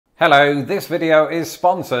Hello, this video is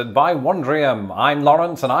sponsored by Wondrium. I'm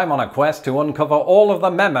Lawrence and I'm on a quest to uncover all of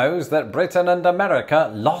the memos that Britain and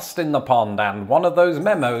America lost in the pond, and one of those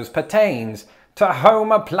memos pertains to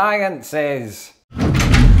home appliances.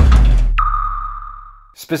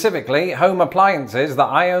 Specifically, home appliances that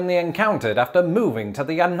I only encountered after moving to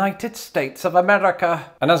the United States of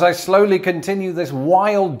America. And as I slowly continue this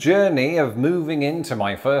wild journey of moving into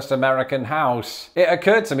my first American house, it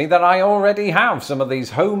occurred to me that I already have some of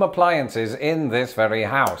these home appliances in this very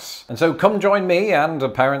house. And so come join me and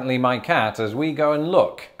apparently my cat as we go and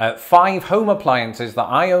look at 5 home appliances that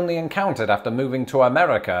I only encountered after moving to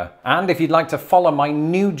America. And if you'd like to follow my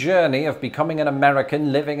new journey of becoming an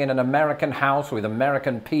American, living in an American house with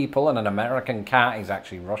American people and an American cat, he's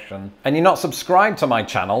actually Russian, and you're not subscribed to my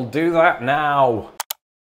channel, do that now.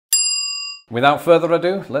 Without further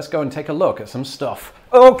ado, let's go and take a look at some stuff.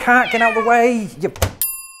 Oh, cat, get out of the way!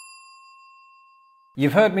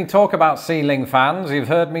 You've heard me talk about ceiling fans, you've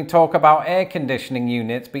heard me talk about air conditioning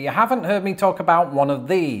units, but you haven't heard me talk about one of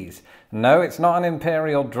these. No, it's not an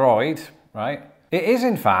Imperial Droid, right? It is,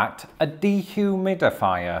 in fact, a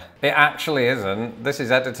dehumidifier. It actually isn't. This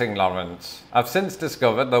is editing Lawrence. I've since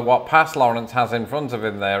discovered that what past Lawrence has in front of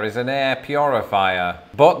him there is an air purifier.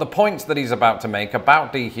 But the points that he's about to make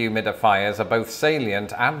about dehumidifiers are both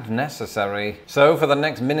salient and necessary. So for the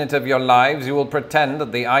next minute of your lives, you will pretend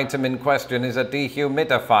that the item in question is a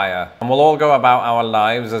dehumidifier. And we'll all go about our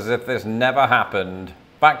lives as if this never happened.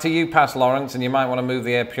 Back to you, past Lawrence, and you might want to move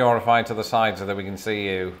the air purifier to the side so that we can see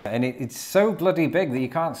you. And it's so bloody big that you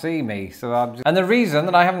can't see me. And the reason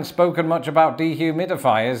that I haven't spoken much about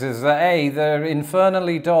dehumidifiers is that A, they're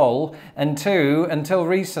infernally dull, and 2, until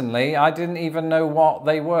recently, I didn't even know what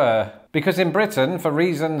they were. Because in Britain, for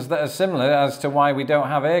reasons that are similar as to why we don't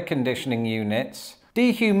have air conditioning units,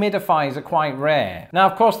 dehumidifiers are quite rare. Now,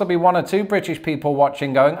 of course, there'll be 1 or 2 British people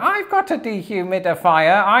watching going, I've got a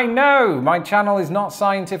dehumidifier, I know, my channel is not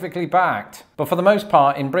scientifically backed. But for the most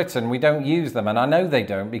part, in Britain, we don't use them, and I know they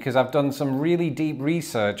don't because I've done some really deep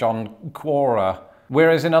research on Quora.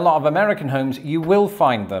 Whereas in a lot of American homes, you will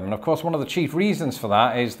find them. And of course, one of the chief reasons for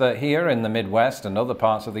that is that here in the Midwest and other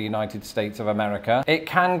parts of the United States of America, it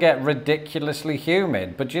can get ridiculously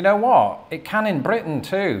humid. But you know what? It can in Britain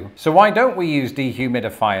too. So why don't we use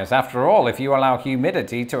dehumidifiers? After all, if you allow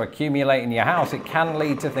humidity to accumulate in your house, it can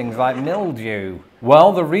lead to things like mildew.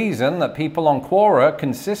 Well, the reason that people on Quora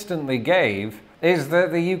consistently gave is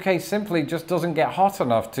that the UK simply just doesn't get hot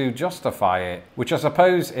enough to justify it, which I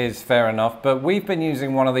suppose is fair enough, but we've been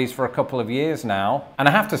using one of these for a couple of years now, and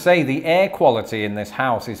I have to say the air quality in this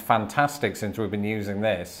house is fantastic since we've been using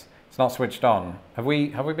this. It's not switched on. Have we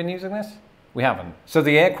been using this? We haven't. So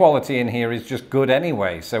the air quality in here is just good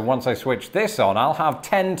anyway, so once I switch this on, I'll have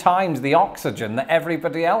 10 times the oxygen that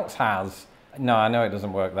everybody else has. No, I know it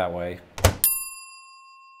doesn't work that way.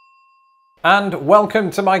 And welcome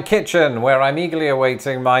to my kitchen, where I'm eagerly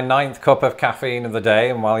awaiting my 9th cup of caffeine of the day,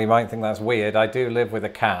 and while you might think that's weird, I do live with a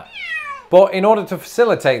cat. But in order to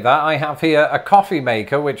facilitate that, I have here a coffee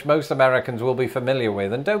maker, which most Americans will be familiar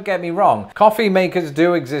with. And don't get me wrong, coffee makers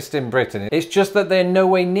do exist in Britain. It's just that they're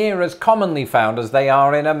nowhere near as commonly found as they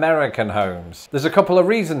are in American homes. There's a couple of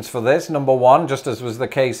reasons for this. Number 1, just as was the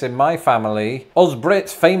case in my family, us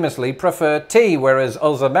Brits famously prefer tea, whereas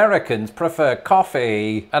us Americans prefer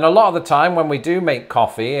coffee. And a lot of the time when we do make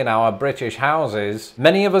coffee in our British houses,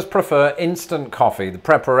 many of us prefer instant coffee, the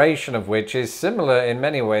preparation of which is similar in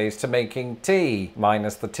many ways to making tea,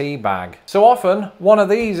 minus the tea bag. So often, one of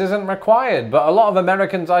these isn't required, but a lot of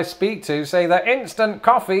Americans I speak to say that instant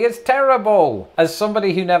coffee is terrible. As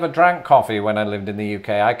somebody who never drank coffee when I lived in the UK,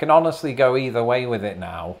 I can honestly go either way with it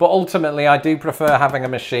now. But ultimately, I do prefer having a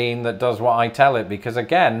machine that does what I tell it, because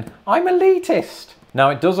again, I'm elitist.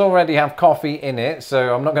 Now, it does already have coffee in it,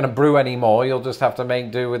 so I'm not going to brew any more. You'll just have to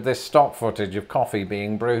make do with this stock footage of coffee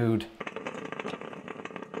being brewed.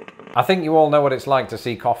 I think you all know what it's like to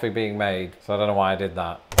see coffee being made, so I don't know why I did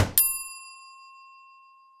that.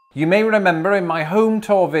 You may remember in my home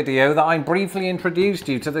tour video that I briefly introduced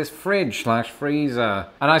you to this fridge/freezer.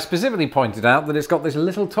 And I specifically pointed out that it's got this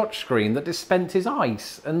little touchscreen that dispenses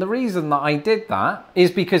ice. And the reason that I did that is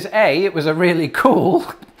because A, it was a really cool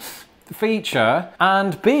feature,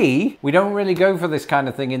 and B, we don't really go for this kind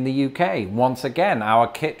of thing in the UK. Once again, our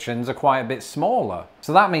kitchens are quite a bit smaller.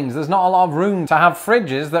 So that means there's not a lot of room to have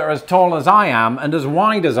fridges that are as tall as I am and as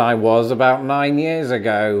wide as I was about 9 years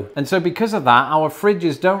ago. And so because of that, our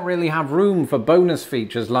fridges don't really have room for bonus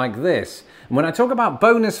features like this. And when I talk about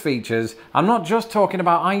bonus features, I'm not just talking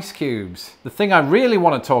about ice cubes. The thing I really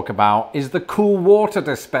want to talk about is the cool water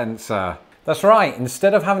dispenser. That's right,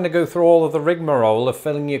 instead of having to go through all of the rigmarole of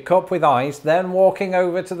filling your cup with ice, then walking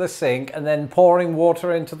over to the sink and then pouring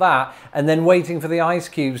water into that and then waiting for the ice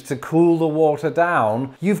cubes to cool the water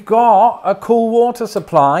down, you've got a cool water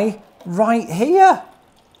supply right here.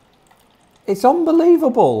 It's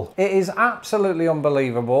unbelievable. It is absolutely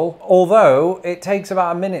unbelievable, although it takes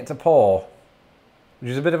about a minute to pour,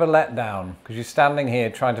 which is a bit of a letdown because you're standing here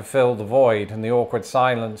trying to fill the void and the awkward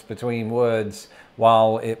silence between words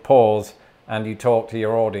while it pours and you talk to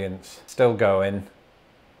your audience. Still going.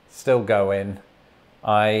 Still going.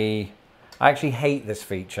 I actually hate this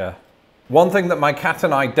feature. One thing that my cat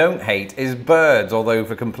and I don't hate is birds, although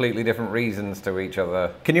for completely different reasons to each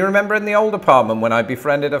other. Can you remember in the old apartment when I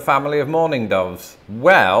befriended a family of mourning doves?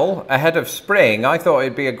 Well, ahead of spring, I thought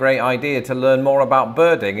it'd be a great idea to learn more about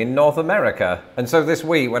birding in North America. And so this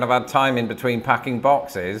week, when I've had time in between packing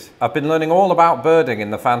boxes, I've been learning all about birding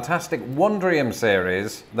in the fantastic Wondrium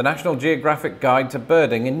series, the National Geographic Guide to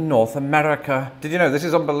Birding in North America. Did you know, this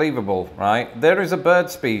is unbelievable, right? There is a bird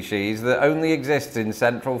species that only exists in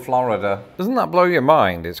Central Florida. Doesn't that blow your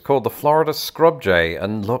mind? It's called the Florida scrub jay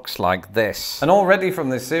and looks like this. And already from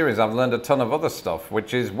this series I've learned a ton of other stuff,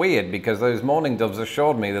 which is weird because those mourning doves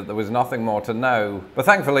assured me that there was nothing more to know. But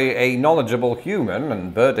thankfully a knowledgeable human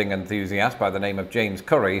and birding enthusiast by the name of James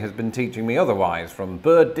Curry has been teaching me otherwise, from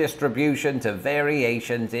bird distribution to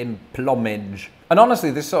variations in plumage. And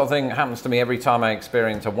honestly, this sort of thing happens to me every time I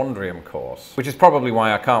experience a Wondrium course, which is probably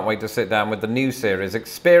why I can't wait to sit down with the new series,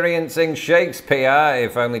 Experiencing Shakespeare,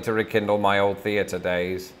 if only to rekindle my old theatre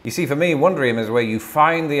days. You see, for me, Wondrium is where you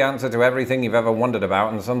find the answer to everything you've ever wondered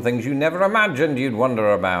about and some things you never imagined you'd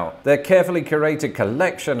wonder about. Their carefully curated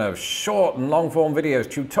collection of short and long-form videos,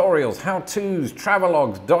 tutorials, how-tos,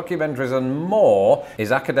 travelogues, documentaries, and more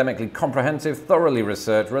is academically comprehensive, thoroughly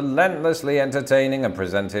researched, relentlessly entertaining, and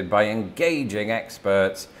presented by engaging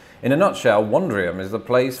experts. In a nutshell, Wondrium is the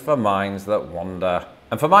place for minds that wander.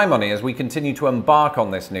 And for my money, as we continue to embark on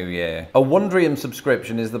this new year, a Wondrium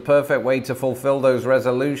subscription is the perfect way to fulfill those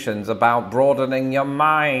resolutions about broadening your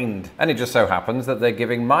mind. And it just so happens that they're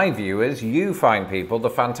giving my viewers, you fine people, the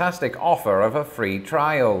fantastic offer of a free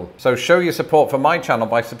trial. So show your support for my channel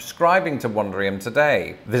by subscribing to Wondrium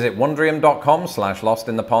today. Visit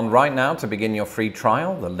wondrium.com/lostinthepond right now to begin your free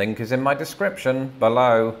trial. The link is in my description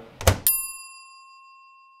below.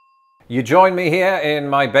 You join me here in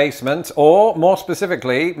my basement, or more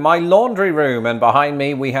specifically, my laundry room. And behind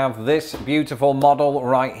me, we have this beautiful model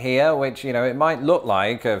right here, which, you know, it might look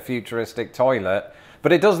like a futuristic toilet,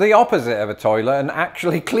 but it does the opposite of a toilet and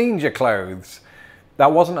actually cleans your clothes.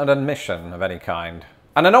 That wasn't an admission of any kind.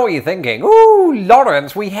 And I know what you're thinking. Ooh,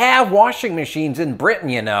 Lawrence, we have washing machines in Britain,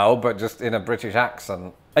 you know, but just in a British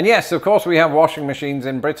accent. And yes, of course we have washing machines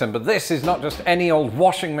in Britain, but this is not just any old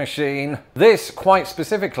washing machine. This, quite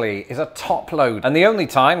specifically, is a top load. And the only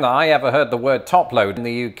time that I ever heard the word top load in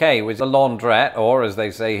the UK was a laundrette, or as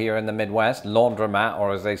they say here in the Midwest, laundromat,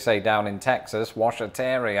 or as they say down in Texas,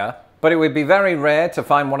 washateria. But it would be very rare to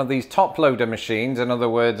find one of these top loader machines, in other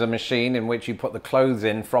words, a machine in which you put the clothes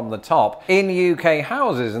in from the top, in UK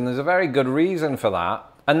houses, and there's a very good reason for that.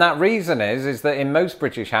 And that reason is that in most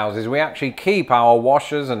British houses, we actually keep our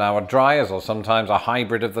washers and our dryers, or sometimes a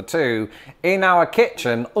hybrid of the two, in our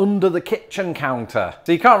kitchen under the kitchen counter.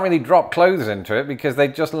 So you can't really drop clothes into it because they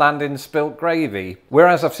just land in spilt gravy.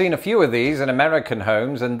 Whereas I've seen a few of these in American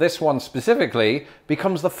homes, and this one specifically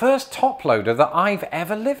becomes the first top loader that I've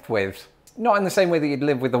ever lived with. Not in the same way that you'd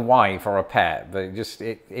live with a wife or a pet, but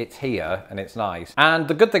it's here and it's nice. And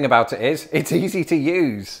the good thing about it is it's easy to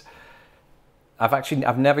use.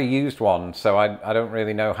 I've never used one, so I don't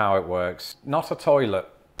really know how it works. Not a toilet.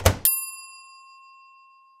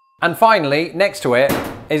 And finally, next to it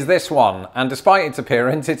is this one. And despite its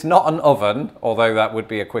appearance, it's not an oven, although that would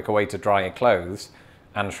be a quicker way to dry your clothes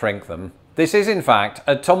and shrink them. This is, in fact,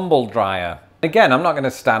 a tumble dryer. Again, I'm not going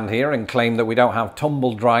to stand here and claim that we don't have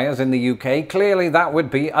tumble dryers in the UK. Clearly, that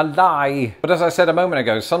would be a lie. But as I said a moment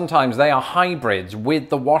ago, sometimes they are hybrids with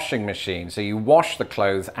the washing machine. So you wash the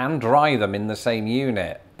clothes and dry them in the same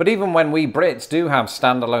unit. But even when we Brits do have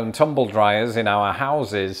standalone tumble dryers in our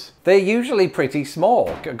houses, they're usually pretty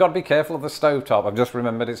small. Got to be careful of the stovetop. I've just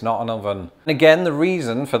remembered it's not an oven. And again, the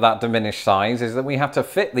reason for that diminished size is that we have to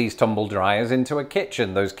fit these tumble dryers into a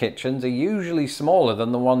kitchen. Those kitchens are usually smaller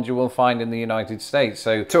than the ones you will find in the United States.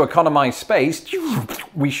 So to economize space,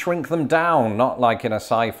 we shrink them down, not like in a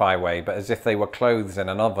sci-fi way, but as if they were clothes in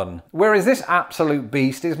an oven. Whereas this absolute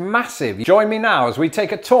beast is massive. Join me now as we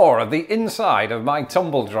take a tour of the inside of my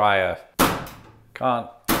tumble dryer.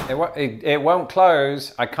 It won't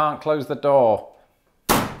close. I can't close the door.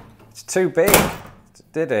 It's too big.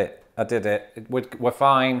 Did it? I did it. We're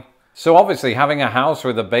fine. So obviously having a house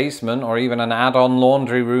with a basement or even an add-on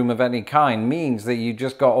laundry room of any kind means that you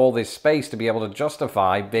just got all this space to be able to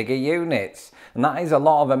justify bigger units. And that is a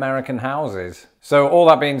lot of American houses. So all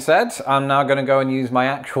that being said, I'm now going to go and use my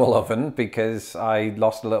actual oven because I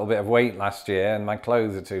lost a little bit of weight last year and my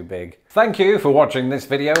clothes are too big. Thank you for watching this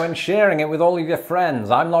video and sharing it with all of your friends.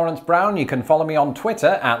 I'm Lawrence Brown. You can follow me on Twitter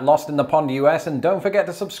at LostInThePondUS, and don't forget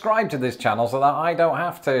to subscribe to this channel so that I don't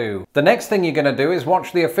have to. The next thing you're going to do is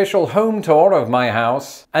watch the official home tour of my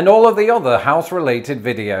house and all of the other house-related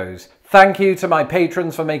videos. Thank you to my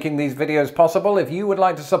patrons for making these videos possible. If you would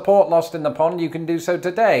like to support Lost in the Pond, you can do so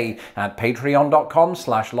today at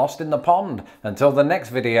patreon.com/lostinthepond. Until the next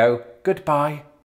video, goodbye.